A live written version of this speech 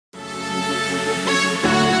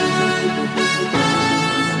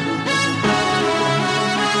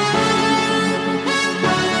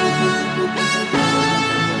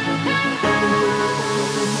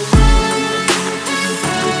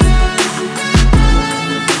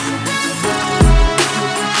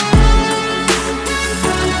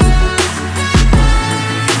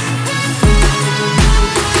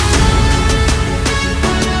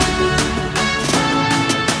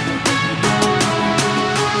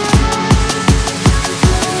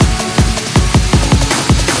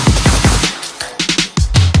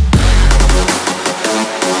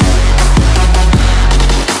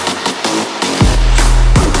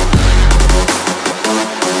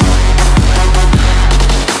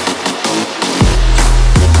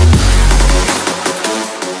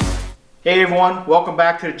Hey everyone, welcome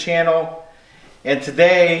back to the channel. And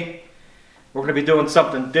today we're going to be doing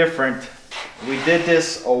something different. We did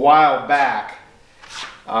this a while back.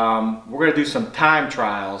 We're going to do some time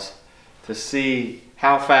trials to see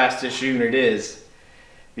how fast this unit is,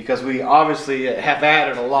 because we obviously have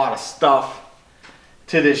added a lot of stuff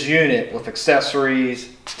to this unit with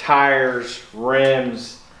accessories, tires,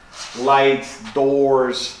 rims, lights,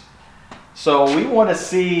 doors. So we want to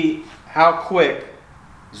see how quick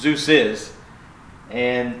Zeus is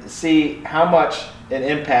and see how much it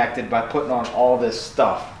impacted by putting on all this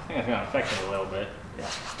stuff. I think it's going to affect it a little bit. Yeah.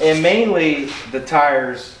 And mainly the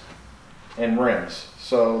tires and rims.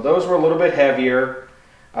 So those were a little bit heavier.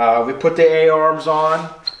 We put the A-arms on.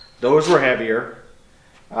 Those were heavier.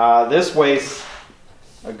 This weighs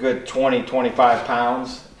a good 20-25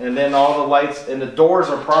 pounds. And then all the lights and the doors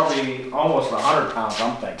are probably almost 100 pounds,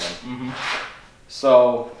 I'm thinking.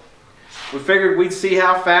 So we figured we'd see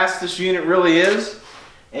how fast this unit really is.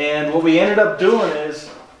 And what we ended up doing is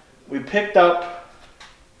we picked up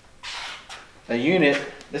a unit.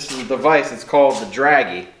 This is a device, it's called the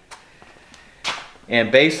Dragy. And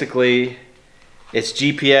basically it's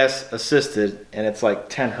GPS assisted and it's like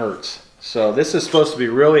 10 hertz. So this is supposed to be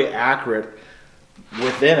really accurate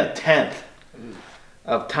within a tenth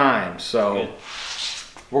of time. So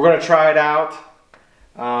we're going to try it out.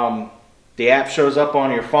 The app shows up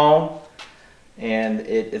on your phone, and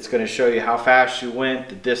it's going to show you how fast you went,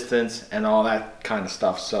 the distance, and all that kind of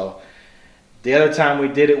stuff. So the other time we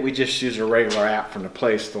did it, we just used a regular app from the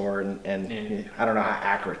Play Store, and I don't know how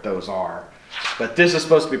accurate those are. But this is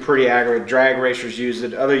supposed to be pretty accurate. Drag racers use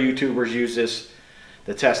it. Other YouTubers use this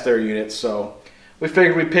to test their units. So we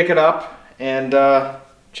figured we'd pick it up and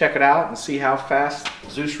check it out and see how fast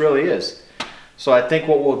Zeus really is. So I think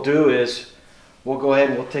what we'll do is we'll go ahead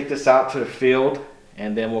and we'll take this out to the field,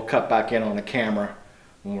 and then we'll cut back in on the camera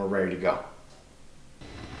when we're ready to go.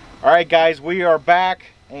 All right guys, we are back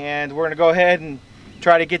and we're gonna go ahead and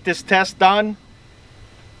try to get this test done,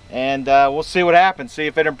 and we'll see what happens, see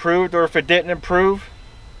if it improved or if it didn't improve,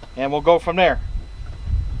 and we'll go from there.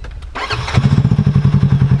 So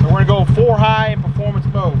we're gonna go 4 high in performance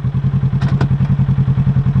mode.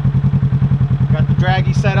 Got the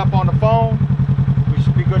Dragy set up on the phone. We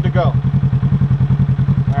should be good to go.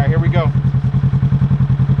 All right, here we go.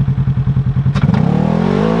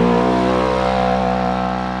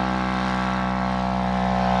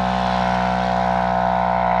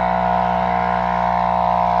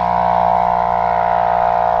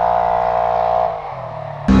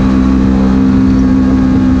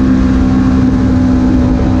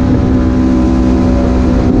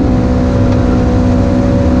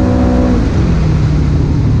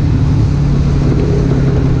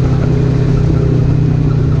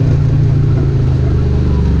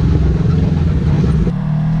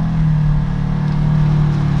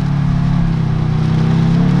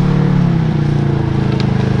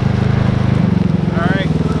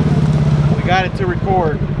 Got it to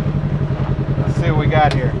record. Let's see what we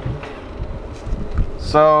got here.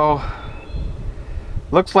 So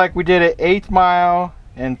looks like we did an 1/8 mile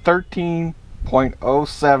in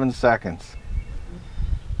 13.07 seconds.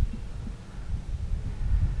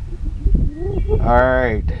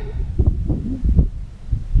 Alright.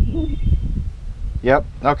 Yep.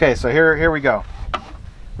 Okay, so here we go.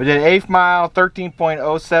 We did an 1/8 mile,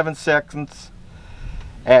 13.07 seconds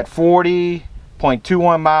at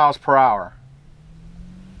 40.21 miles per hour.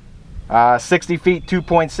 60 feet,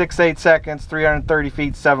 2.68 seconds. 330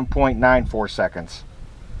 feet, 7.94 seconds.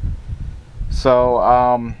 So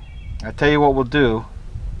I tell you what we'll do.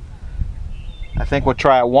 I think we'll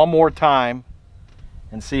try it one more time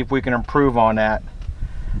and see if we can improve on that.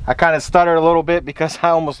 I kind of stuttered a little bit because I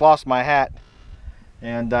almost lost my hat,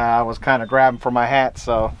 and I was kind of grabbing for my hat,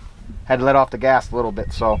 so had to let off the gas a little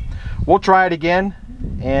bit. So we'll try it again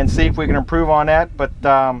and see if we can improve on that. But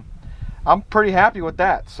I'm pretty happy with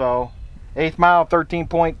that. So 1/8 mile,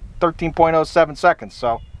 13.07 seconds.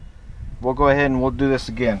 So we'll go ahead and we'll do this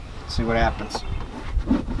again, see what happens.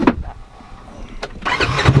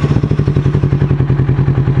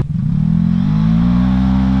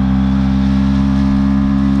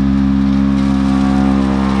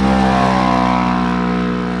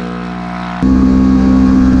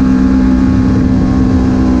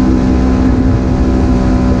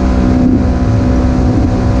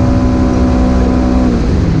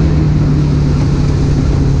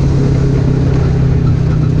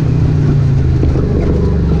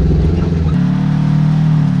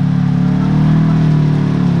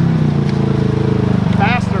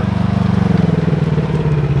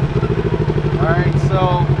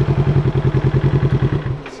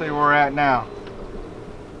 at now.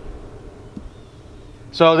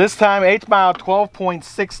 So this time, 8th mile,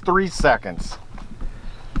 12.63 seconds.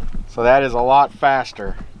 So that is a lot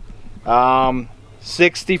faster.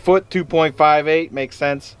 60 foot, 2.58, makes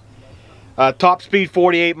sense. Top speed,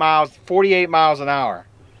 48 miles an hour.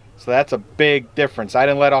 So that's a big difference. I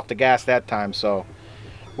didn't let off the gas that time, so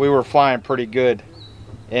we were flying pretty good.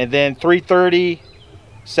 And then 330,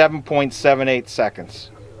 7.78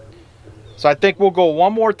 seconds. So I think we'll go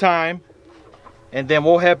one more time, and then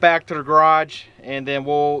we'll head back to the garage, and then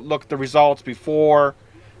we'll look at the results before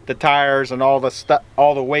the tires and all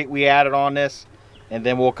the weight we added on this, and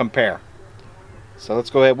then we'll compare. So let's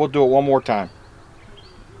go ahead, we'll do it one more time.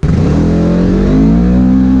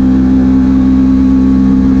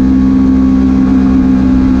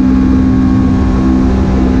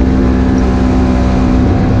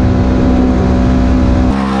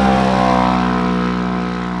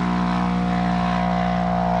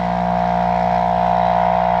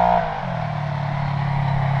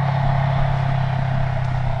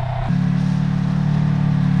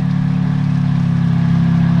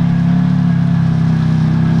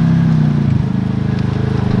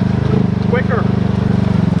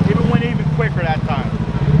 Quicker that time.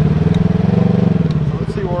 So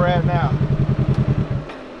let's see where we're at now.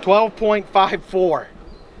 12.54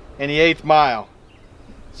 in the 8th mile.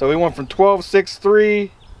 So we went from 12.63,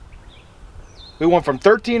 we went from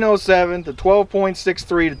 13.07 to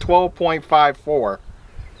 12.63 to 12.54.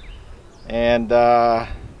 And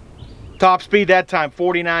top speed that time,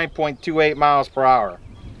 49.28 miles per hour.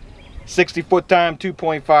 60 foot time,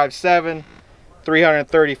 2.57.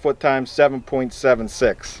 330 foot time,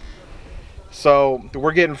 7.76. So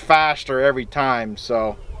we're getting faster every time.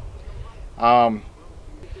 So so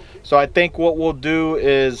I think what we'll do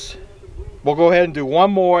is we'll go ahead and do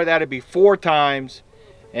one more. That'd be 4 times,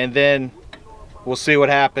 and then we'll see what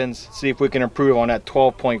happens, see if we can improve on that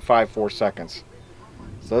 12.54 seconds.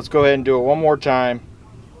 So let's go ahead and do it one more time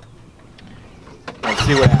and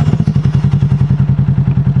see what happens.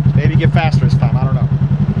 Maybe get faster this time, I don't know.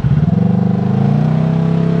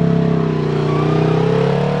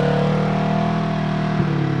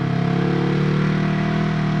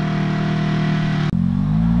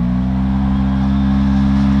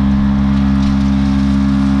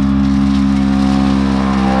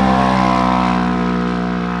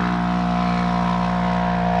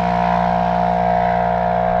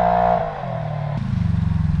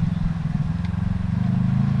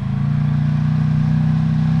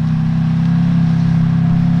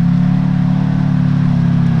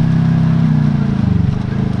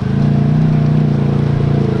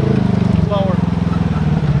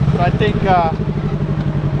 I think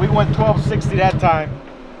we went 12.60 that time.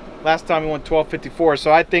 Last time we went 12.54,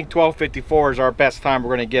 so I think 12.54 is our best time we're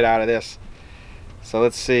going to get out of this. So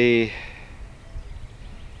let's see.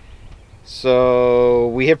 So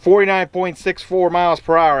we hit 49.64 miles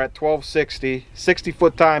per hour at 12.60. 60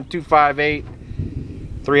 foot time, 2.58.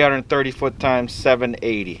 330 foot time,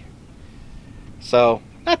 7.80. So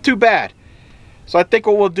not too bad. So I think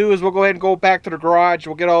what we'll do is we'll go ahead and go back to the garage.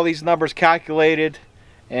 We'll get all these numbers calculated,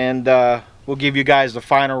 and we'll give you guys the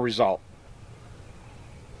final result.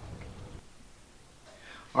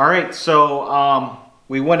 All right, so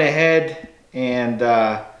we went ahead and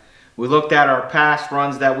we looked at our past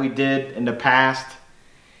runs that we did in the past,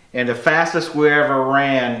 and the fastest we ever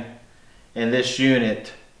ran in this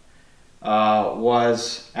unit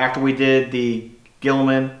was after we did the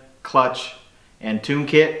Gilomen clutch and tune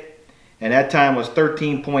kit, and that time was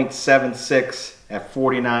 13.76 at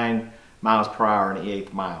 49 miles per hour in the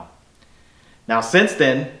 8th mile. Now since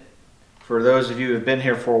then, for those of you who have been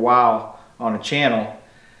here for a while on the channel,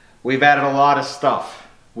 we've added a lot of stuff.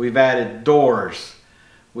 We've added doors,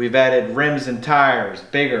 we've added rims and tires,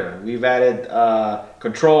 bigger. We've added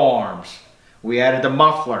control arms. We added the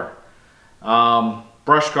muffler,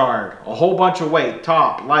 brush guard, a whole bunch of weight,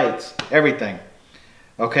 top, lights, everything.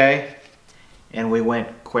 Okay? And we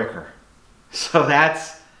went quicker. So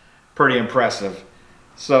that's pretty impressive.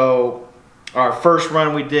 So our first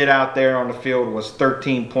run we did out there on the field was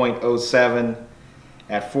 13.07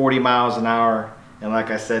 at 40 miles an hour. And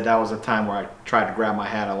like I said, that was a time where I tried to grab my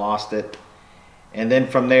hat, I lost it. And then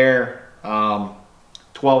from there,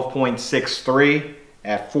 12.63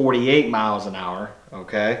 at 48 miles an hour,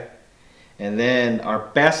 okay? And then our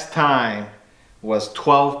best time was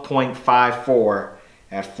 12.54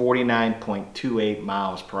 at 49.28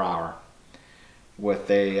 miles per hour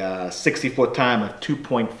with a 60 foot time of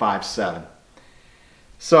 2.57.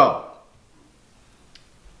 So,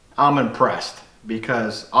 I'm impressed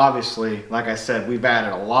because obviously, like I said, we've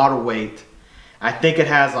added a lot of weight. I think it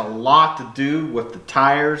has a lot to do with the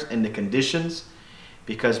tires and the conditions,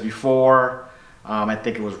 because before I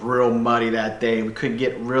think it was real muddy that day. We couldn't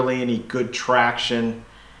get really any good traction.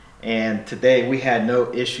 And today we had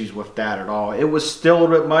no issues with that at all. It was still a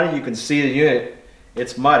little bit muddy. You can see the unit.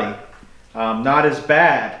 It's muddy. Not as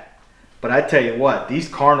bad. But I tell you what, these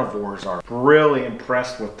carnivores are really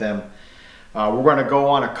impressed with them. We're going to go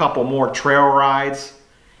on a couple more trail rides.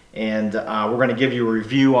 And we're going to give you a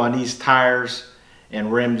review on these tires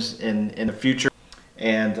and rims in the future.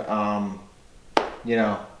 And, you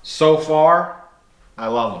know, so far, I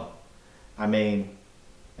love them. I mean,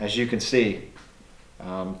 as you can see,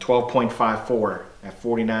 12.54 at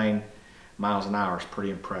 49 miles an hour is pretty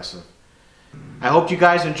impressive. I hope you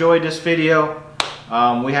guys enjoyed this video.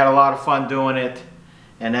 We had a lot of fun doing it.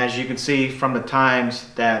 And as you can see from the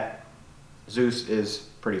times, that Zeus is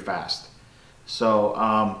pretty fast.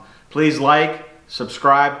 So please like,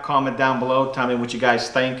 subscribe, comment down below, tell me what you guys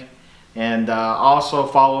think. And also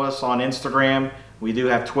follow us on Instagram. We do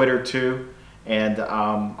have Twitter too. And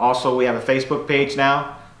also we have a Facebook page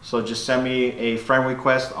now. So just send me a friend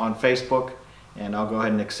request on Facebook and I'll go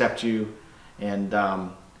ahead and accept you.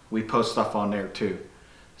 And we post stuff on there too.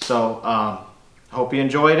 So hope you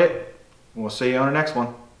enjoyed it. We'll see you on the next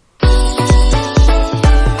one.